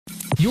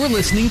You're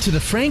listening to the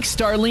Frank,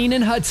 Starlene,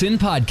 and Hudson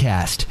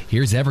podcast.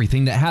 Here's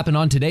everything that happened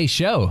on today's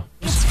show.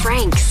 It's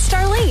Frank,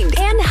 Starlene,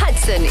 and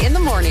Hudson in the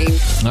morning.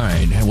 All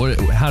right,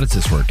 how does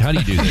this work? How do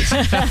you do this?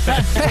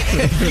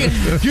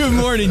 Good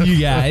morning, you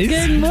guys.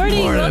 Good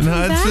morning. Morning,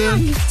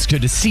 Hudson. Back. It's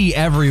good to see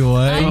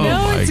everyone. I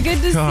know, it's good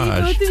to see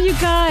both of you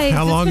guys.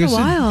 How long it's been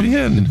has a while. it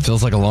been? It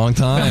feels like a long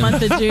time. The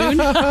month of June.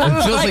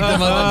 It feels like the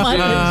month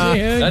of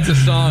June. That's a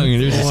song.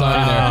 There's a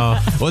song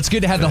there. Well, it's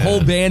good to have the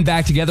whole band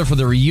back together for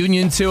the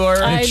reunion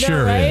tour. I know,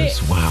 Sure right?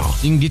 is. Wow.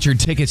 You can get your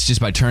tickets just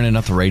by turning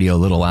up the radio a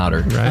little louder.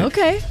 Right?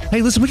 Okay.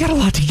 Hey, listen, we got a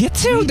lot to get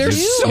to. There's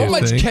do. so You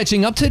much think?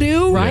 catching up to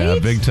do. Right? Yeah,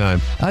 big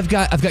time. I've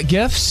got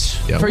gifts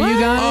Yeah. for you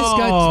guys.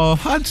 Oh,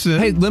 Hudson.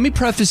 Hey, let me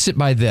preface it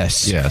by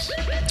this. Yes.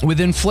 With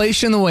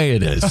inflation the way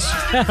it is,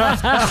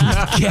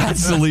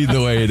 gasoline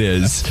the way it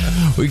is,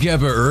 we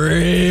kept it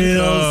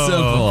real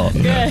simple.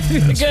 Good.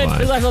 Good. fine.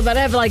 Because I feel bad.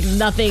 I have like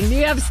nothing. Do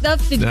you have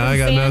stuff? Did No, you I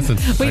got sand?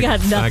 nothing. We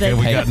got nothing.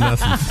 We got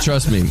nothing.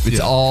 Trust me, it's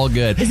all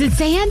good. Is it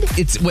sand?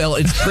 It's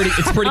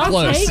pretty I'll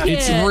close. take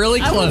It's it. really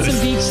I want close.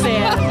 some beach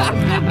sand.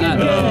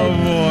 Oh,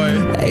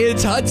 boy. Hey,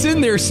 it's Hudson.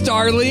 There's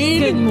Starlene.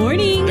 Good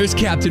morning. There's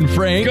Captain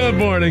Frank. Good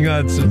morning,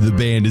 Hudson. The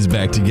band is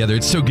back together.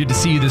 It's so good to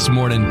see you this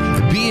morning.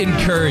 Be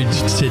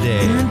encouraged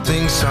today.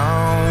 Sing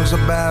songs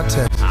about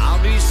Texas.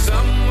 I'll be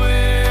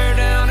somewhere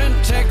down in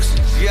Texas.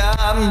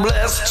 God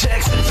bless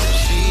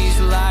Texas. She's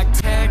like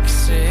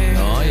Texas.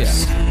 Oh,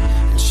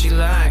 yeah. And she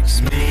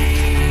likes me.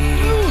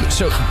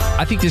 So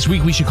I think this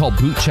week we should call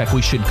boot check.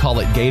 We should call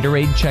it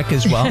Gatorade check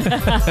as well.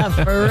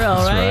 For real,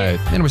 right?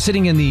 And we're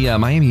sitting in the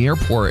Miami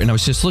airport, and I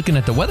was just looking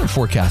at the weather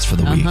forecast for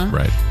the week.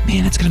 Right.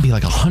 Man, it's going to be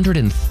like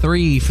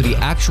 103 for the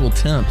actual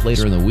temp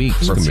later in the week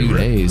for gonna be 2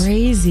 days.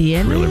 Crazy,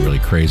 isn't Really, it? really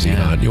crazy Yeah.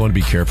 hot. You want to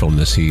be careful in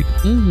this heat.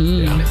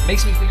 It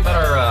makes me think about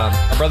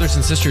our brothers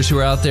and sisters who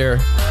are out there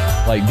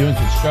like doing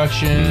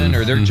construction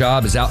or their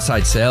job is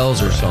outside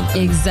sales or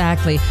something.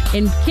 Exactly.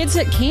 And kids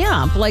at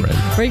camp. Like,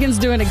 Reagan's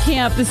doing a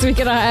camp this week,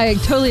 and I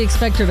totally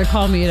expect her to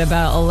call me at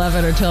about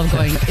 11 or 12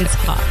 going, it's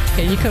hot.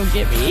 Can you come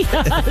get me?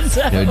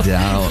 So, No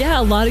doubt. Yeah,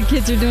 a lot of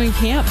kids are doing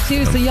camp,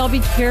 too. So y'all be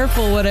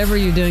careful whatever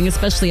you're doing,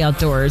 especially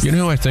outdoors. You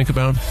know who I think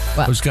about?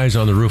 What? Those guys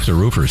on the roof, the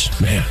roofers.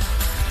 Man.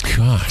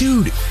 God.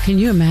 Dude, Can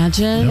you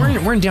imagine?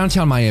 we're in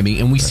downtown Miami,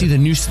 and we see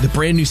the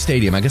brand new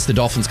stadium. I guess the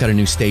Dolphins got a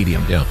new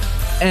stadium. Yeah.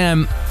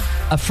 And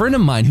a friend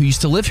of mine who used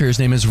to live here, his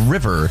name is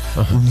River.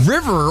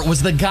 River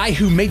was the guy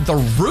who made the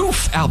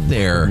roof out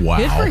there. Wow.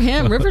 Good for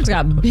him. River's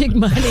got big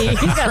money.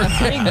 He's got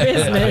a big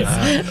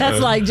business.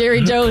 That's like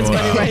Jerry Jones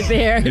money right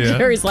there. Yeah.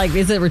 Jerry's like,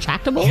 is it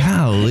retractable?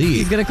 Golly.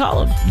 He's going to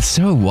call him. It's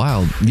so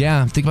wild.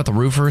 Yeah, think about the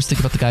roofers. Think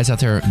about the guys out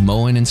there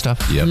mowing and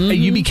stuff. Yep. Hey,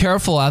 you be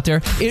careful out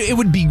there. It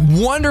would be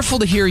wonderful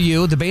to hear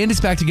you. The band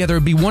is back together. It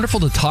would be wonderful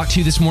to talk to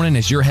you this morning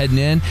as you're heading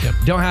in. Yep.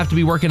 Don't have to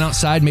be working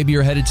outside. Maybe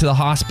you're headed to the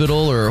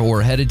hospital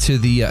or headed to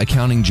the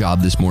accounting job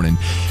this morning.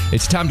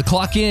 It's time to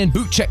clock in.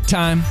 Boot check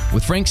time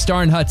with Frank,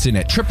 Star, and Hudson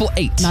at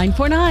 888.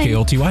 949.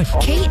 KLTY.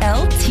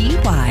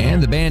 KLTY.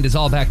 And the band is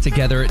all back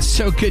together. It's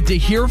so good to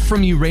hear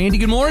from you, Randy.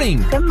 Good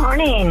morning. Good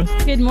morning.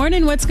 Good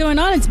morning. What's going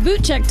on? It's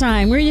boot check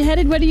time. Where are you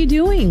headed? What are you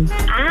doing?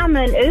 I'm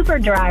an Uber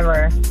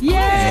driver.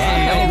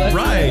 Yay!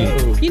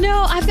 Right. You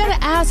know, I've got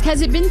to ask,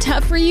 has it been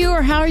tough for you,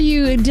 or how are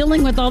you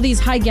dealing with all these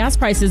high gas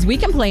prices? We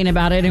complain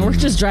about it, and we're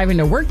just driving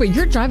to work, but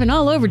you're driving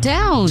all over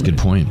town. Good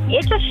point.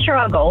 It's a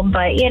struggle,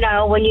 but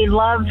when you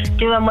love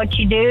doing what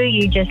you do,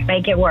 you just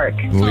make it work.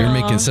 Well, you're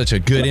making such a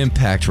good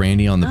impact,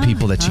 Randy, on the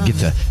people that you get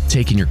to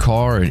take in your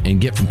car and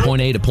get from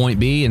point A to point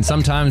B, and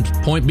sometimes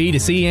point B to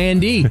C and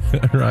D.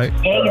 Right.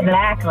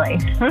 Exactly.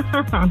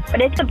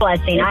 But it's a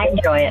blessing. I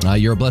enjoy it.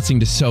 You're a blessing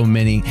to so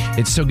many.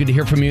 It's so good to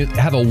hear from you.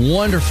 Have a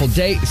wonderful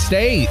day.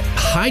 Stay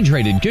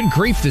hydrated. Good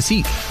grief, this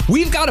heat.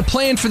 We've got a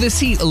plan for this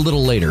heat a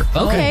little later.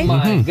 Okay. Oh,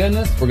 my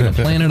goodness. We're going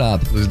to plan it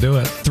up. Let's do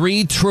it.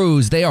 3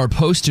 truths. They are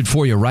posted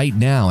for you right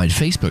now at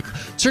Facebook.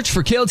 Search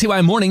for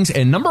KLTY Mornings,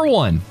 and number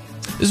 1,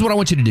 this is what I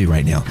want you to do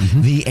right now.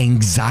 The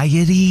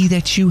anxiety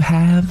that you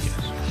have,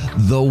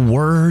 the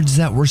words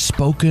that were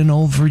spoken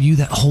over you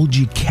that hold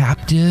you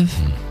captive,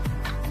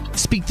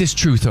 speak this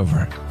truth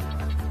over it.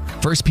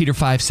 1 Peter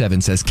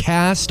 5:7 says,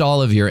 cast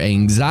all of your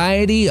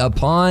anxiety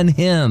upon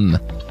him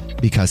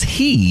because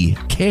he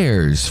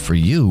cares for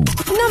you.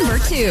 Number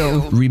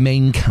 2.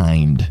 Remain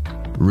kind,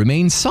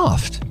 remain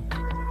soft,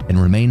 and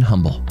remain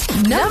humble.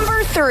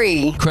 Number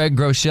 3. Craig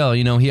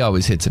Groeschel, he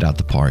always hits it out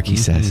the park. He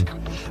says,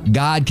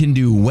 God can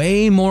do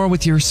way more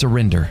with your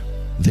surrender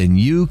than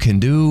you can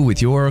do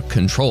with your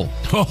control.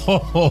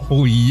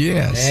 Oh,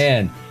 yes.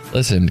 And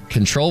listen,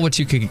 control what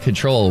you can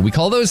control. We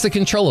call those the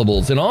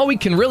controllables, and all we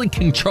can really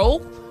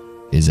control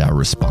is our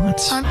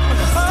response.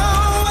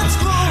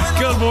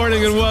 Good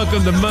morning and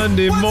welcome to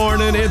Monday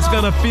morning. It's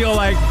going to feel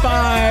like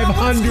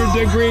 500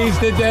 degrees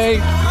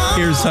today.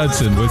 Here's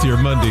Hudson with your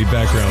Monday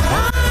background.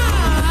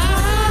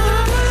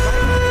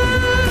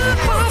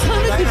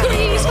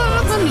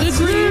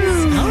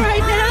 All right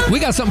now. We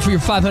got something for your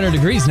 500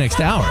 degrees next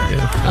hour.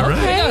 All right.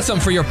 I got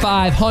something for your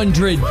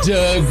 500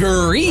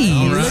 degrees.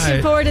 All right.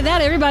 Looking forward to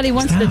that. Everybody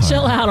wants to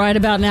chill out right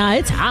about now.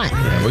 It's hot.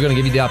 Yeah, we're going to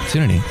give you the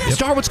opportunity.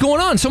 Star, what's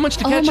going on? So much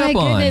to catch up on.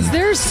 Oh, my goodness.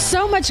 There's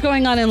so much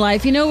going on in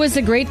life. You know, it was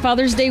a great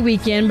Father's Day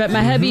weekend, but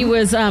my hubby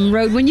was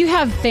rode. When you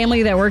have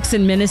family that works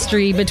in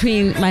ministry,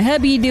 between my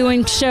hubby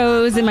doing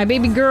shows and my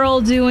baby girl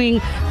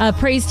doing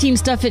praise team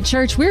stuff at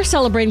church, we're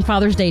celebrating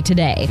Father's Day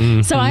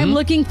today. So I'm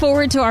looking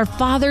forward to our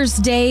Father's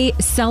Day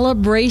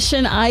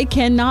celebration. I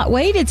cannot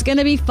wait. It's going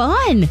to be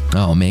fun.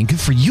 Oh, man. Good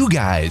for you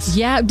guys.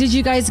 Yeah. Did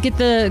you guys get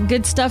the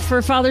good stuff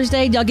for Father's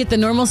Day? Y'all get the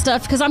normal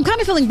stuff? Because I'm kind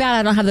of feeling bad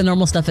I don't have the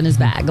normal stuff in his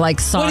bag, like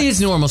socks. What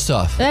is normal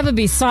stuff? That would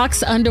be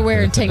socks,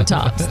 underwear, and tank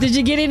tops. Did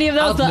you get any of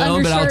those?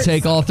 No, but I'll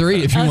take all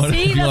three if you want.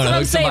 See, that's what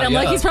I'm saying. I'm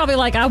like, he's probably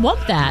like, I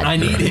want that. I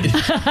need it.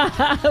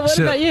 What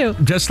about you?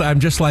 I'm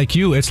just like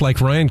you. It's like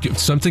Ryan.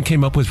 Something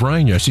came up with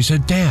Ryan yesterday. He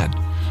said, "Dad,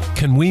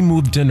 can we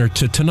move dinner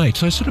to tonight?"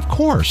 So I said, "Of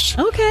course."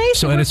 Okay,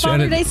 so we're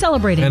Father's Day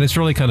celebrating. And it's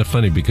really kind of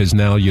funny because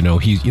now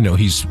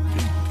he's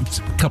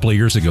a couple of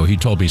years ago he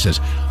told me, he says,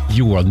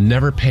 "You will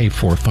never pay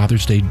for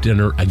Father's Day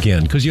dinner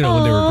again," because when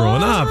they were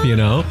growing up,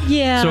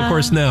 Yeah. So of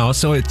course now,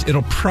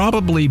 it'll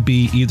probably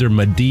be either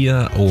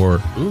Medea or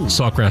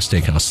Sawgrass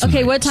Steakhouse. Okay,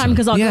 tonight. what time?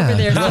 Because I'll go over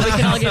there so we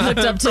can all get hooked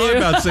up too.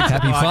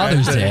 Happy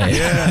Father's Day.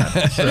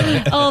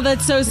 Yeah. Oh,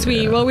 that's so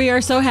sweet. Well, we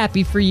are so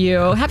happy for you.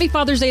 Happy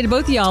Father's Day to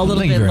both of y'all. A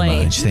little Thank bit you very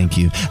late. much. Thank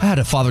you. I had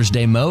a Father's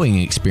Day mowing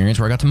experience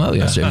where I got to mow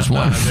yesterday. It was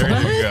wonderful.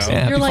 There you go. Yeah,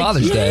 happy You're like,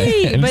 Father's yay.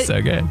 Day. It was But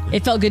so good.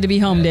 It felt good to be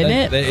home, didn't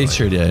it? It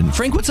sure did.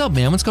 Frank, what's up,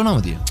 man? What's going on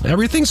with you?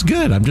 Everything's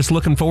good. I'm just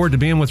looking forward to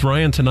being with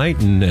Ryan tonight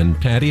and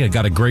Patty. I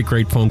got a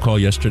great phone call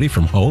yesterday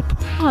from Hope.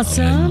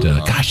 Awesome. And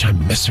gosh, I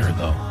miss her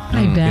though.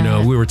 I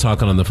bet. We were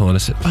talking on the phone. I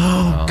said,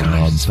 "Oh,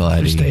 gosh,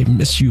 Father's Day.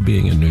 Miss you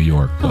being in New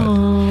York,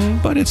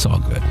 but it's all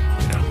good.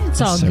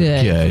 It's all So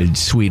good.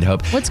 Sweet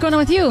Hope. What's going on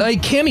with you? Hey,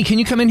 Cammie, can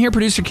you come in here?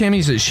 Producer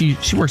Cammie,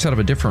 she works out of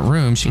a different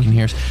room. She can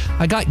hear us.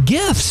 I got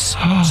gifts.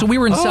 So we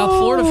were in South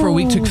Florida for a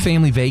week, took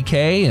family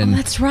vacay, and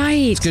That's right.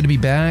 it's good to be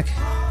back.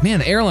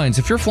 Man, airlines,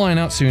 if you're flying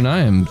out soon,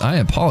 I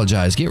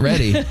apologize. Get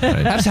ready.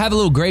 Have to have a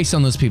little grace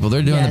on those people.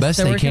 They're doing Yes, the best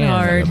they're they working can.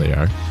 hard. They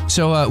are.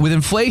 So with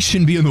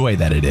inflation being the way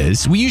that it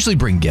is, we usually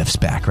bring gifts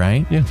back,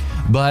 right? Yeah.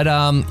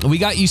 But we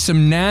got you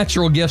some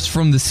natural gifts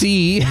from the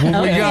sea.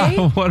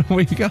 What do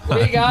we got?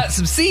 We got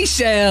some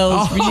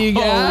seashells for you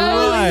guys.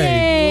 All right.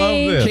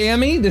 Yay. Love this.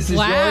 Cammie, this is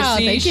Wow, your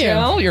thank you.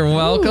 seashell. You're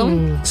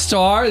welcome.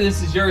 Star,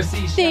 this is your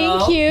seashell.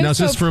 Thank you. Now, is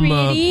this So from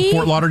pretty.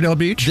 Fort Lauderdale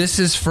Beach? This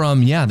is from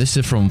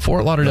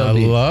Fort Lauderdale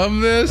Beach. love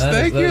this.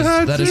 That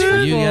is- that is for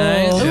you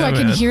guys. Oh, I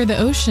can man. hear the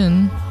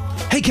ocean.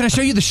 Hey, can I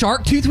show you the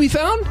shark tooth we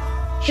found?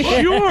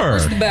 Sure.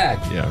 The bag.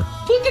 Yeah.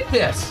 Look at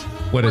this.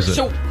 What is it?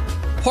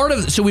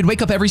 So we'd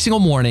wake up every single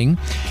morning,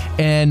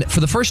 and for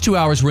the first 2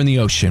 hours we're in the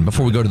ocean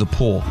before we go to the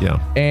pool. Yeah.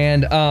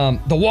 And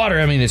the water,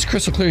 I mean, it's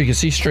crystal clear. You can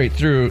see straight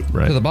through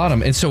Right. to the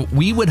bottom. And so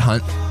we would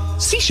hunt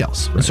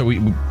seashells. And so we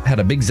had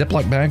a big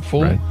Ziploc bag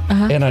full. Right.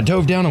 And I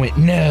dove down and went,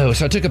 no.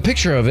 So I took a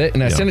picture of it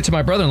and I sent it to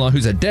my brother-in-law,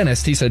 who's a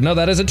dentist. He said, no,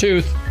 that is a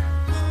tooth.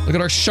 Look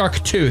at our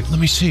shark tooth. Let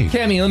me see.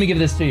 Cammie, let me give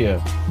this to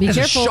you. Be That's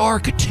careful. a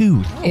shark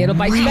tooth. It'll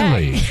bite you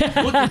Really? back.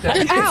 Look at that.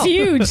 It's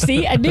huge.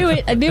 See, I knew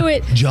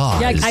it.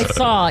 Jaws. Yeah, I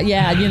saw.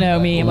 Yeah, you know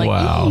me. I'm like,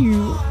 Wow. ew.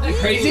 Isn't that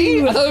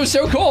crazy? I thought it was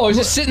so cool. I was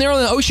just sitting there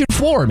on the ocean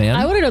floor, man.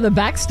 I want to know the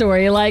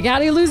backstory. Like, how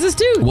did he lose his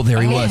tooth? Well,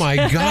 there he Oh was. my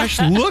gosh,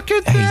 look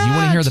at that. Hey, you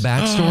want to hear the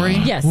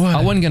backstory? Yes. What?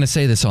 I wasn't going to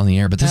say this on the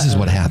air, but this is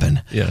what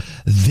happened. Yeah.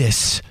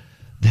 This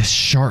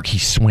shark, he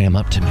swam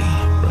up to me,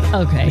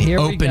 Okay,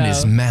 here we go. opened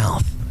his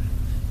mouth,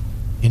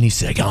 and he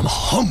said, I'm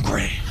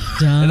hungry.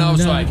 And I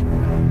was like,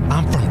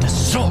 I'm from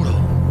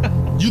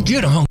DeSoto. You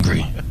get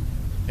hungry.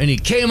 And he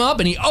came up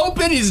and he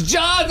opened his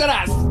jaws and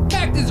I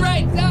smacked his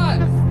right jaw,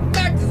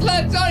 smacked his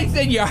left jaw. He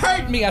said, you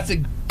hurt me. I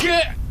said,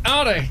 get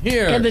out of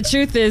here. And the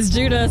truth is,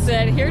 Judah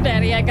said, here,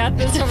 Daddy, I got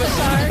this from a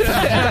shark.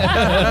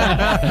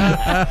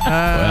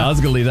 Well, I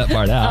was going to leave that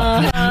part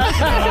out.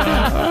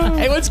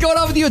 Hey, what's going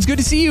on with you? It's good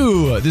to see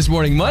you this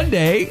morning,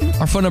 Monday.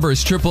 Our phone number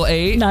is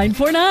 888.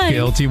 949.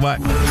 Guilty what?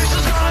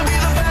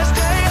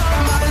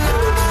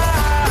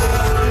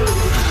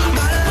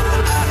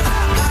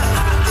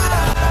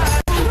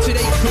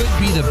 Today could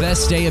be the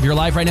best day of your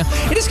life right now.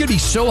 It is going to be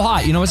so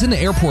hot. You know, I was in the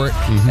airport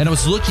and I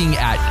was looking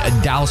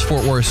at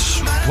Dallas-Fort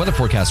Worth's weather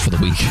forecast for the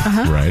week.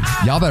 Right.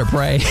 Y'all better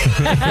pray.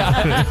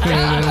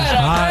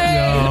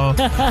 Hot,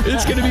 y'all.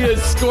 It's going to be a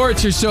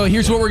scorcher. So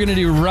here's what we're going to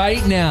do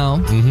right now.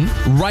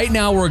 Right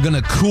now, we're going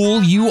to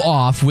cool you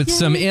off with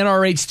some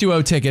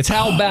NRH2O tickets.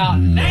 How about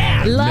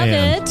that? Love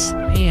Man. it.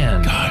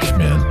 Man. Gosh,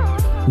 man.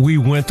 We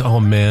went,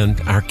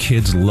 our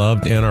kids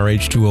loved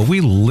NRH2O. We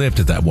lived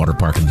at that water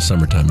park in the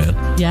summertime,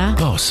 man. Yeah.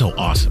 Oh, so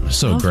awesome.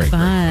 So Oh, great.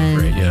 fun.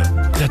 Great,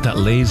 yeah. Got that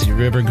lazy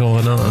river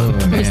going on.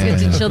 Just get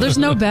to chill. There's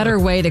no better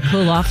way to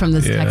cool off from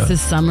this Yeah.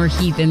 Texas summer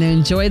heat than to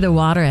enjoy the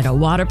water at a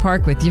water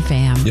park with your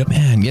fam. Yep.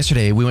 Man,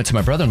 yesterday we went to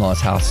my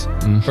brother-in-law's house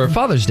for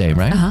Father's Day,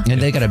 right?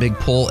 And they got a big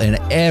pool and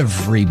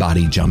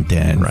everybody jumped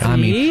in. Right. I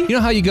mean, you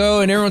know how you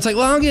go and everyone's like,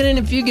 well, I'll get in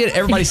if you get it.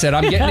 Everybody said,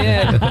 I'm getting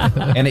in.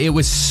 And it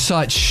was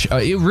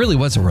it really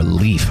was a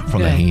relief relief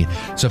from the Good. heat.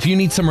 So if you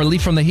need some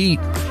relief from the heat,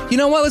 you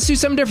know what? Let's do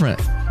something different.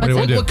 What do you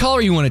wanna do? What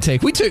color you want to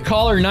take? We took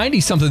color 90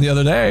 something the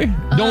other day.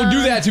 Don't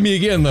do that to me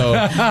again, though.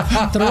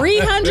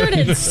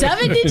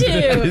 372.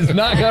 It's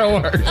not gonna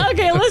work.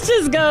 Okay, let's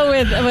just go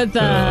with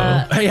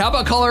Hey, how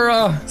about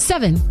color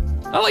 7.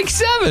 I like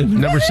 7.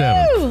 Number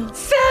 7. Ooh,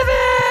 7.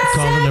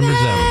 Caller number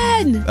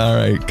 7. All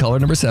right, color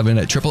number 7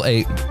 at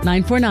 888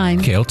 949.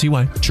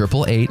 KLTY.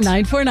 888.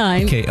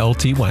 949.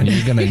 KLTY.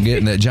 You're gonna get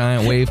in that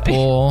giant wave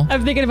pool.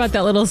 I'm thinking about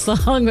that little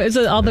song. It's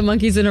all the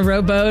monkeys in a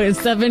rowboat and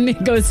 7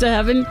 goes to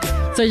heaven.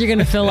 So you're going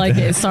to feel like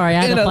it. Sorry,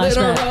 I had In a a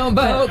little flashback.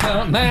 rowboat,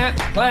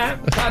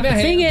 clap your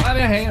Sing it. clap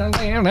your hand.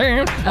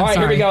 All right,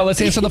 here we sorry. go. Let's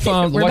answer the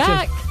phone. We're Watch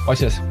back. this. Watch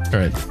this. All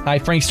right. Hi,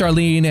 Frank,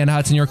 Starlene, and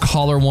Hudson. You're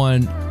caller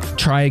 1.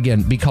 Try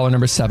again. Be caller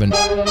number 7.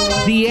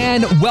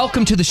 Deanne,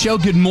 welcome to the show.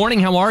 Good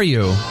morning. How are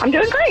you? I'm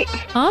doing great.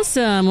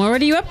 Awesome.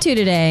 What are you up to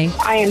today?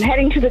 I am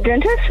heading to the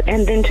dentist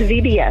and then to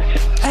VBS.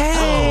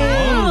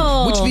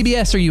 Oh, Which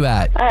VBS are you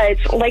at?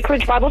 It's Lake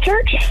Ridge Bible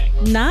Church.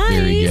 Nice.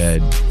 Very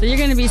good. So you're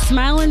going to be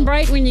smiling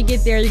bright when you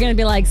get there. You're going to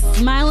be like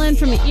smiling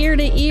from ear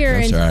to ear.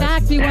 That's In right.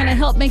 fact, we want to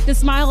help make the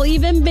smile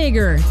even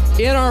bigger.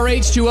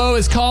 NRH2O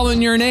is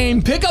calling your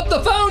name. Pick up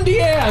the phone,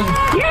 Deanne.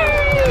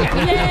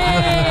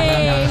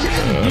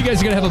 Yay! You guys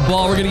are going to have a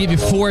ball. We're going to give you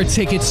 4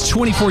 tickets,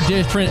 24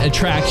 different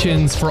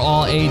attractions for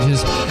all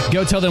ages.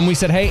 Go tell them we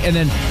said hey, and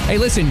then, hey,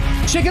 listen,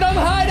 check it out,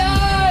 high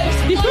dive!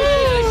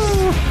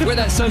 Wear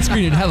that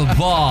sunscreen and have a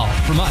ball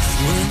from us.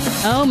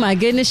 Oh my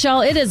goodness, y'all.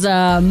 It is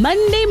a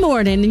Monday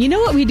morning. And you know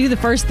what we do the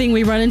first thing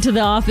we run into the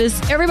office?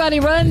 Everybody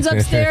runs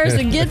upstairs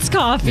and gets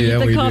coffee Yeah, at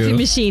the we coffee do.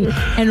 machine.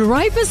 And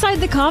right beside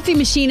the coffee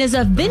machine is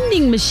a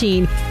vending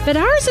machine. But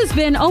ours has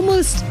been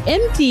almost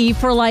empty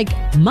for like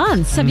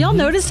months. Have y'all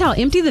noticed how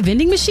empty the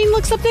vending machine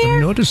looks up there?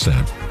 Notice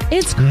that.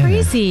 It's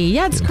crazy.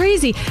 Yeah, it's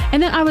crazy.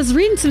 And then I was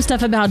reading some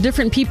stuff about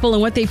different people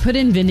and what they put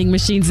in vending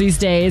machines these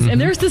days. And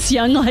there's this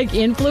young like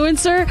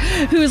influencer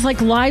who is like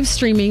live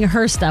streaming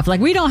her stuff. Like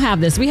we don't have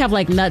this. We have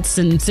like nuts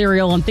and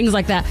cereal and things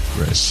like that.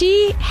 Right.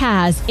 She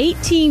has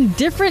 18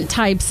 different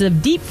types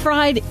of deep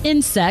fried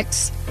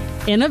insects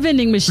in a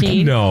vending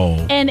machine.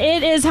 No. And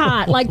it is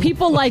hot. Like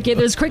people like it.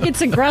 There's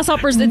crickets and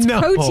grasshoppers. It's No.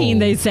 protein,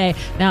 they say.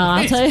 Now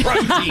I'll tell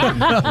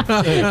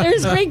you. They're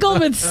sprinkled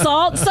with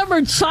salt. Some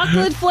are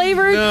chocolate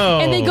flavored. No.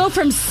 And they go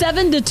from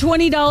 $7 to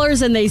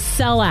 $20 and they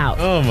sell out.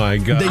 Oh, my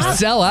God. They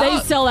sell out? They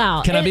sell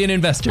out. Can I And- be an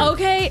investor?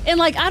 Okay, and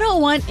like I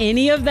don't want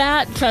any of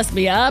that. Trust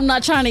me, I'm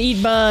not trying to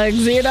eat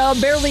bugs,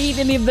 barely eat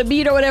any of the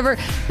meat or whatever.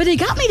 But it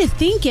got me to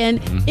thinking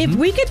if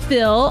we could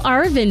fill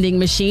our vending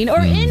machine or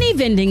any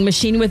vending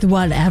machine with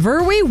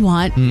whatever we want,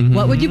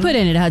 what would you put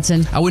in it,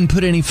 Hudson? I wouldn't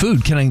put any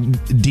food. Can I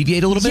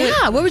deviate a little bit?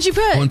 Yeah, what would you I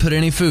put? wouldn't put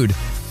any food.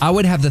 I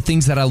would have the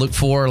things that I look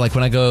for, like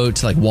when I go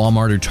to like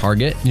Walmart or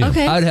Target.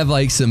 Okay. I'd have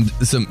like some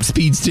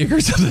speed stick or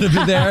something up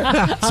in there.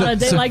 On a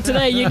day like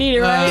today, you need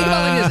it, Think right?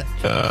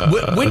 about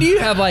like this. When do you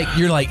have like,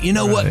 you're like, you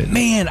know what,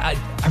 man, I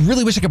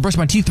really wish I could brush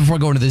my teeth before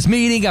going to this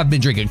meeting. I've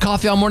been drinking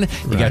coffee all morning.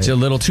 You got Right. your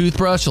little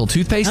toothbrush, little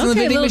toothpaste in the Okay,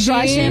 a vending little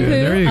dry machine. shampoo.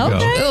 there you go.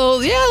 Okay. Oh,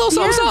 yeah, a little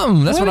something, Yeah.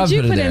 something. That's what would I've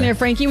you put put in there.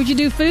 Frankie? Would you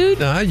do food?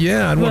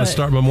 Yeah, I'd want What? to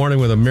start my morning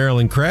with a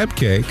Maryland crab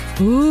cake.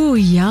 Ooh,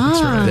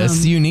 yum.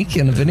 That's unique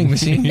in a vending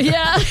machine.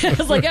 Yeah, I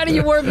was like, how do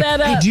you warm that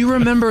Hey, up? do you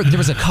remember there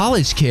was a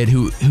college kid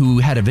who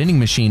had a vending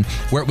machine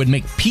where it would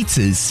make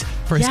pizzas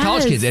for his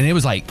college Yes. kids, and it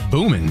was like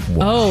booming.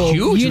 Oh,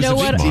 huge. you It was know a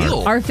what? big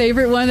deal. Our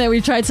favorite one that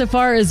we've tried so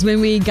far is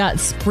when we got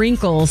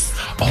sprinkles,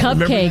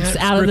 remember cupcakes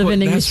that? out of the Sprinkle-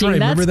 vending that's machine. right.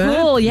 That's Remember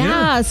that? cool. Yeah.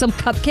 Yeah. Some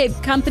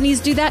cupcake companies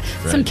do that.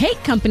 Some Right.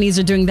 cake companies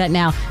are doing that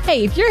now.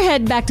 Hey, if you're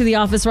heading back to the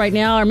office right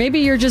now, or maybe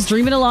you're just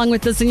dreaming along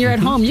with us and you're at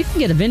home, you can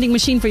get a vending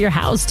machine for your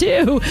house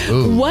too.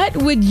 What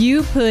would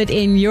you put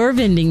in your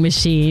vending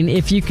machine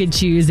if you could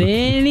choose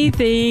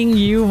anything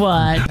you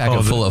want?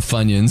 Packet full of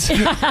Funyuns.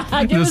 Give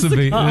us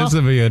a call. This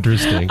will be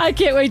interesting. I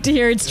can't wait to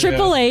hear it. It's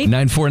 888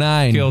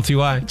 949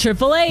 KLTY.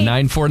 888.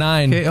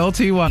 949.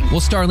 KLTY. Well,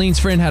 Starlene's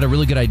friend had a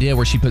really good idea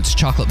where she puts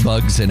chocolate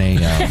bugs in a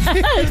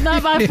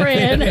Not my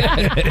friend.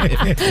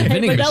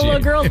 vending But that little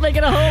machine. girl's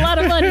making a whole lot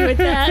of money with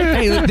that.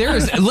 Hey,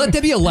 let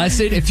that be a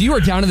lesson. If you are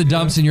down in the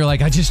dumps and you're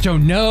like, I just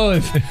don't know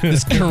if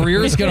this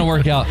career is going to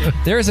work out.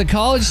 There's a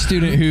college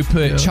student who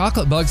put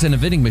chocolate bugs in a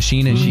vending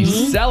machine and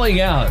she's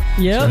selling out.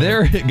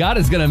 Yep. So God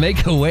is going to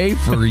make a way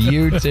for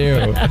you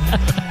too.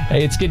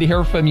 Hey, it's good to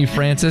hear from you,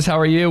 Francis. How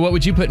are you? What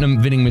would you put in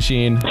a vending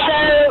machine? So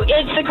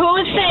it's the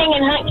coolest thing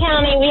in Hunt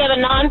County. We have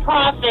a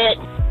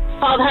nonprofit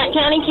called Hunt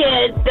County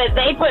Kids that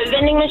they put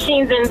vending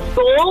machines in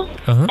schools,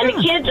 and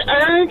the kids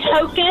earn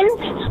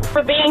tokens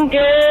for being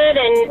good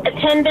and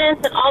attendance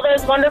and all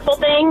those wonderful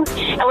things.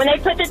 And when they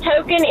put the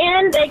token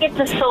in, they get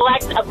to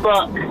select a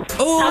book.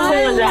 Oh, How cool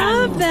I is that?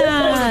 love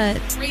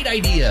that. great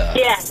idea.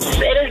 Yes, it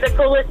is the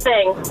coolest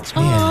thing.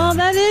 Oh,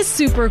 that is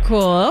super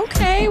cool.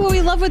 Okay, well, we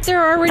love what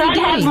they're already So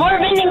I have doing. more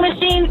vending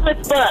machines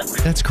with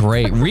books. That's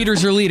great.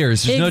 Readers are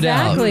leaders. There's no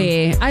doubt.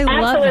 Exactly. I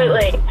love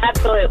that.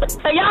 Absolutely.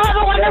 So y'all have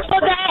a wonderful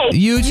day.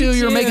 You too.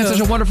 You're making such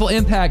a wonderful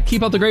impact.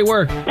 Keep up the great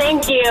work.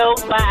 Thank you.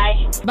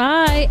 Bye.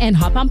 Bye. And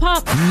hop on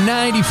pop.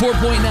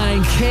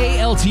 94.9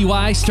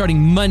 KLTY starting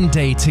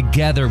Monday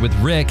together with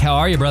Rick. How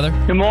are you, brother?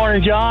 Good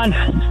morning, John.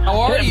 How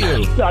are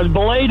you? A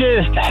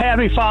belated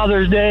Happy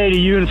Father's Day to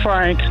you and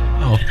Frank.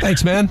 Oh,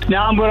 thanks, man.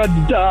 Now I'm going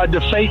to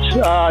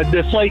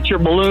deflate your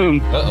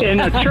balloon. Uh-oh. In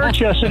the church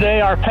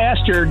yesterday, our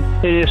pastor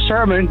in his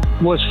sermon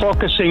was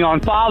focusing on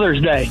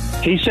Father's Day.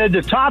 He said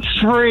the top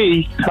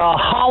three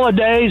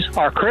holidays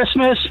are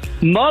Christmas,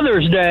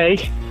 Mother's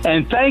Day,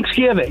 and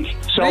Thanksgiving.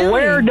 So Really?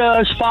 where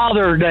does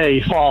Father's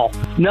Day fall?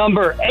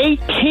 Number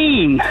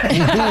 18. Whoa.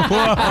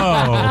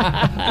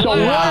 So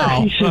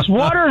he says,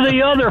 what are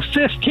the other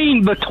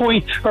 15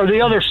 between, or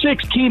the other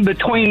 16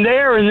 between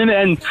there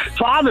and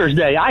Father's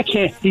Day?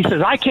 He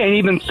says, I can't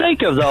even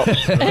think of those.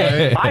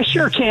 I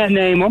sure can't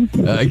name them.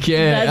 I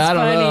can't. That's I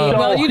don't funny. know.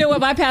 Well, you know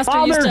what my pastor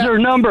used Fathers to... are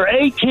number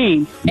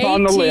 18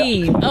 on the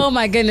list. Oh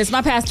my goodness.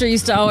 My pastor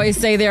used to always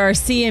say there are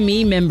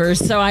CME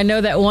members. So I know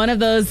that one of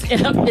those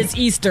is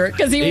Easter,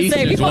 because he would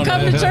say Easter's people one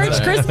come of to them.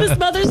 church Christmas,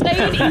 Mother's Day,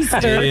 and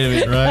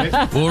Easter. Right?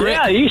 Well, Rick,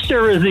 Yeah,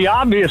 Easter is the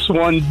obvious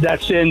one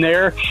that's in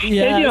there.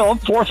 Yes.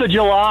 And, 4th of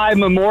July,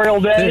 Memorial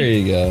Day. there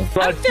you go.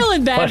 I'm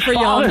feeling bad But for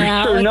y'all fathers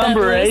now. are with that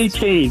number list.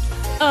 18.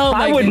 Oh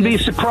my I wouldn't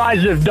goodness. be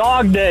surprised if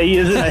Dog Day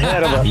isn't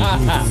ahead of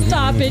us.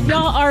 Stop it.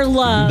 Y'all are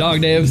loved.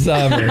 Dog Day of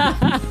Summer.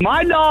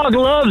 My dog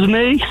loves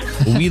me.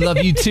 We love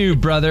you too,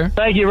 brother.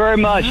 Thank you very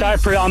much.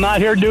 I'm out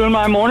here doing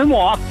my morning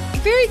walk.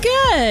 Very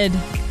good.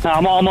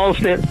 I'm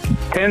almost at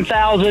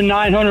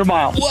 10,900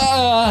 miles.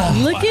 Whoa.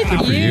 Look at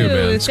for you. you,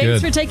 man. It's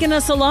Thanks good. for taking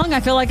us along. I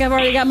feel like I've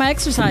already got my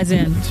exercise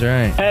in. That's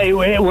right. Hey,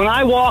 when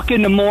I walk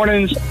in the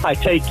mornings, I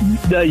take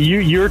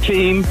your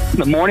team,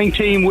 the morning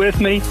team with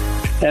me.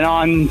 And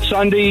on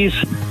Sundays,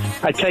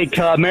 I take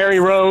Mary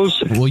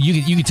Rose. Well,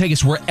 you can take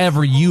us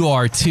wherever you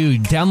are, too.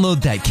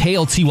 Download that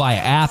KLTY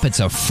app. It's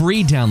a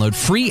free download,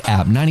 free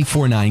app,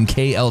 94.9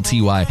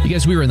 KLTY. You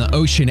guys, we were in the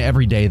ocean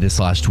every day this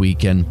last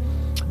week, and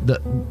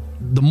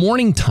the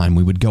morning time,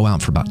 we would go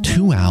out for about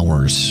 2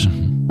 hours,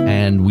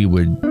 and we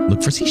would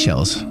look for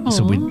seashells.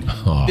 So we'd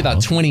be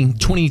about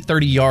 20,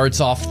 30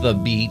 yards off the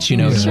beach,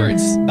 where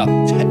it's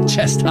about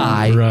chest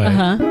high.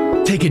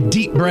 Right. Take a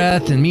deep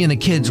breath, and me and the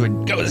kids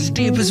would go as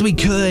deep as we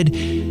could,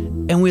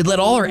 and we'd let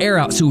all our air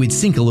out so we'd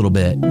sink a little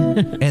bit.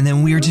 And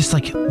then we were just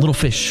like little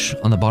fish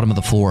on the bottom of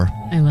the floor.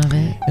 I love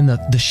it. And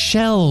the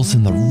shells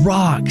and the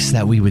rocks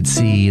that we would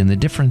see and the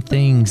different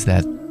things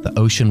that the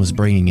ocean was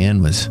bringing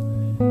in was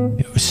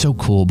so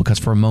cool, because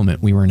for a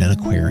moment we were in an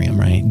aquarium,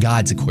 right?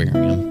 God's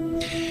aquarium.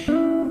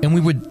 And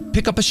we would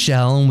pick up a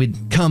shell and we'd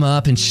come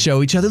up and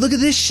show each other, look at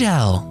this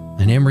shell.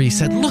 And Emery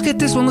said, look at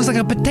this one, looks like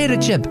a potato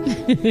chip.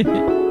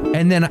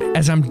 And then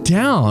as I'm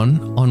down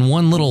on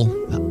one little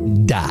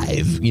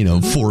dive,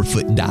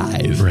 4-foot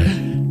dive,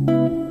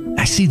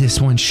 I see this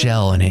one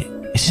shell and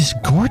it's just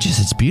gorgeous.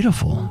 It's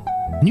beautiful.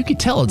 And you can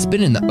tell it's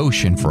been in the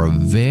ocean for a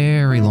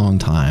very long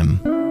time.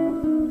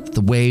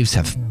 The waves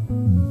have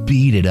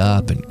beat it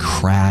up and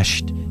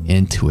crashed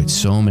into it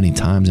so many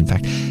times. In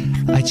fact,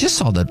 I just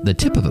saw the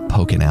tip of it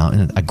poking out,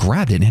 and I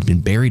grabbed it, and it had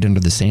been buried under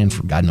the sand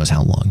for God knows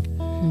how long.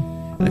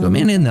 And I go,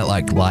 man, isn't that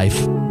like life?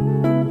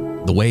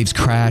 The waves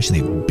crash and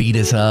they beat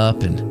us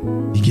up,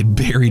 and you get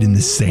buried in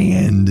the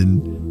sand.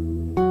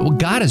 And what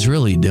God is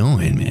really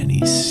doing, man,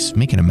 He's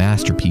making a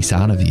masterpiece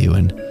out of you.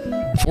 And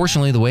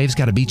unfortunately, the waves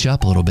got to beat you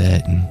up a little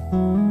bit.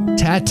 And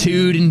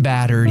tattooed and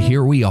battered,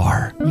 here we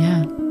are.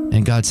 Yeah.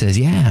 And God says,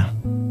 yeah,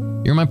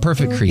 you're my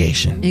perfect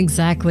creation.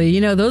 Exactly.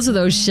 Those are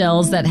those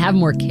shells that have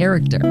more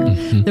character,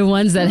 the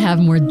ones that have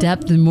more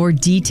depth and more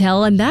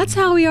detail. And that's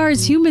how we are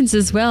as humans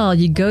as well.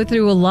 You go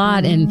through a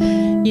lot,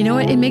 and you know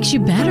what? It makes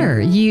you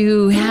better.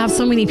 You have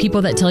so many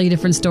people that tell you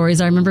different stories.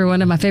 I remember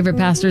one of my favorite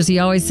pastors, he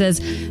always says,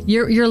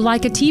 you're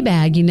like a tea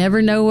bag. You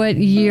never know what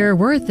you're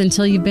worth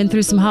until you've been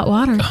through some hot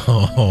water.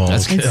 Oh,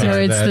 That's And good. so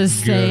it's the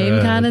same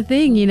good. kind of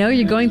thing.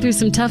 You're going through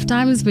some tough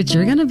times, but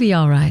you're going to be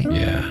all right.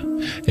 Yeah.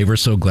 Hey, we're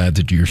so glad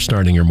that you're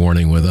starting your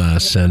morning with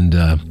us. And,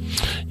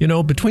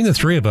 between the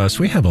three of us,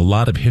 we have a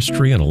lot of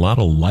history and a lot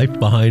of life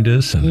behind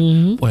us,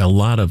 and boy, a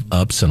lot of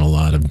ups and a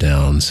lot of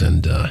downs.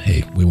 And,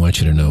 hey, we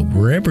want you to know,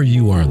 wherever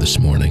you are this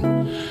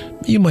morning,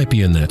 you might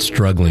be in that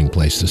struggling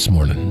place this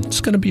morning. It's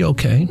going to be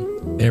okay.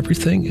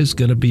 Everything is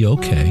going to be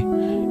okay.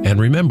 And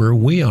remember,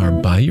 we are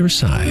by your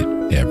side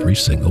every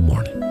single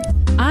morning.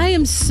 I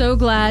am so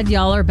glad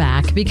y'all are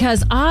back,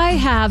 because I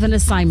have an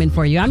assignment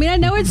for you. I mean, I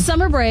know it's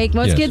summer break.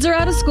 Most Yes. kids are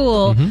out of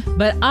school,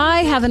 but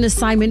I have an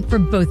assignment for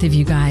both of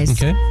you guys.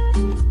 Okay.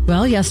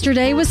 Well,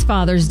 yesterday was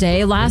Father's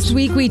Day. Last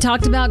week we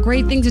talked about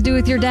great things to do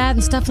with your dad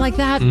and stuff like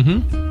that.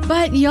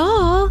 But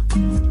y'all,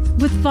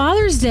 with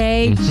Father's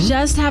Day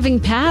just having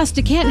passed,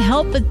 you can't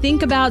help but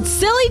think about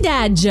silly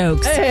dad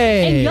jokes.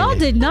 Hey. And y'all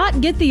did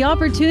not get the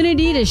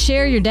opportunity to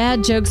share your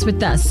dad jokes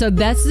with us. So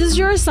this is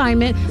your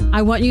assignment.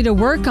 I want you to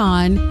work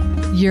on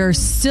your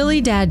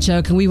silly dad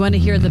joke, and we want to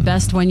hear the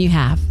best one you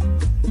have.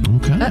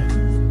 Okay.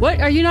 What?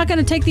 Are you not going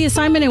to take the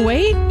assignment and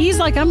wait? He's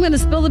like, I'm going to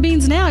spill the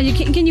beans now.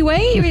 Can you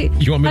wait?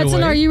 You want me to Hudson,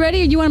 wait? are you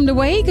ready? Or you want him to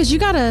wait? Because you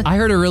got to... I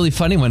heard a really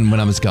funny one when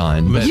I was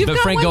gone. But, You've but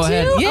got Frank, one go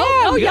ahead. too? Yeah.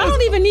 Oh, y'all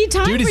don't even need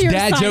time Dude, for it's your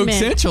Dad Joke assignment.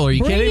 Central. Are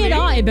you Bring kidding it me?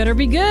 on. It better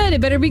be good.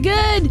 It better be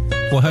good.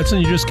 Well, Hudson,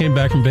 you just came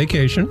back from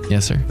vacation.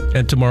 Yes, sir.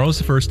 And tomorrow's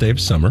the first day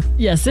of summer.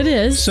 Yes, it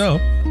is. So,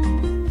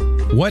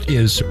 what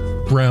is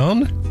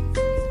brown,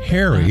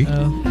 hairy...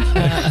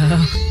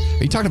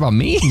 Are you talking about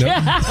me? No.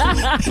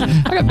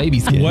 I got baby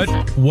skin.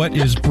 What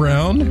is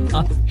brown,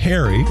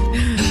 hairy,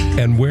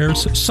 and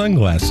wears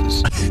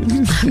sunglasses?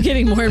 I'm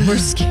getting more and more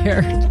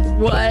scared.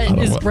 What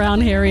is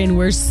brown, hairy, and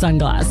wears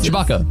sunglasses?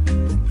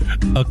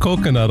 Chewbacca. A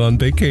coconut on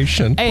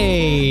vacation.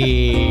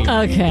 Hey.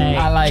 Okay.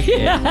 I like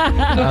it.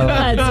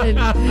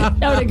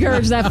 I would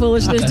encourage that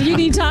foolishness. Do you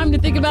need time to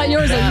think about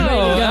yours? Are you ready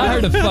to go? I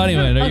heard a funny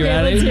one. Are you Okay,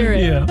 ready? let's hear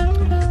it. Yeah.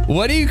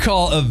 What do you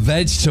call a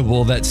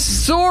vegetable that's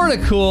sort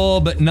of cool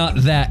but not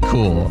that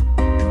cool?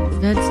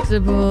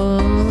 Vegetable.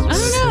 I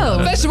don't know.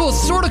 A vegetable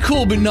is sort of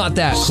cool but not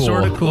that cool.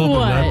 Sort of cool, but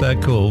What? not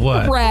that cool.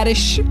 What?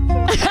 Radish.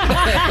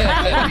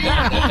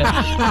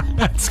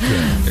 That's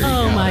good.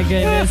 Oh my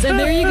goodness. And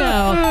there you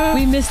go.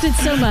 We missed it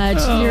so much.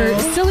 Your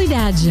silly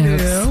dad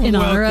jokes in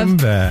honor welcome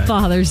of back.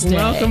 Father's Day.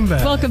 Welcome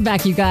back. Welcome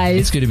back, you guys.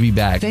 It's good to be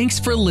back. Thanks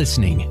for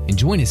listening and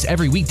join us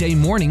every weekday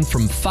morning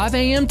from 5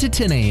 a.m. to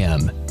 10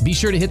 a.m. Be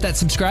sure to hit that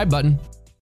subscribe button.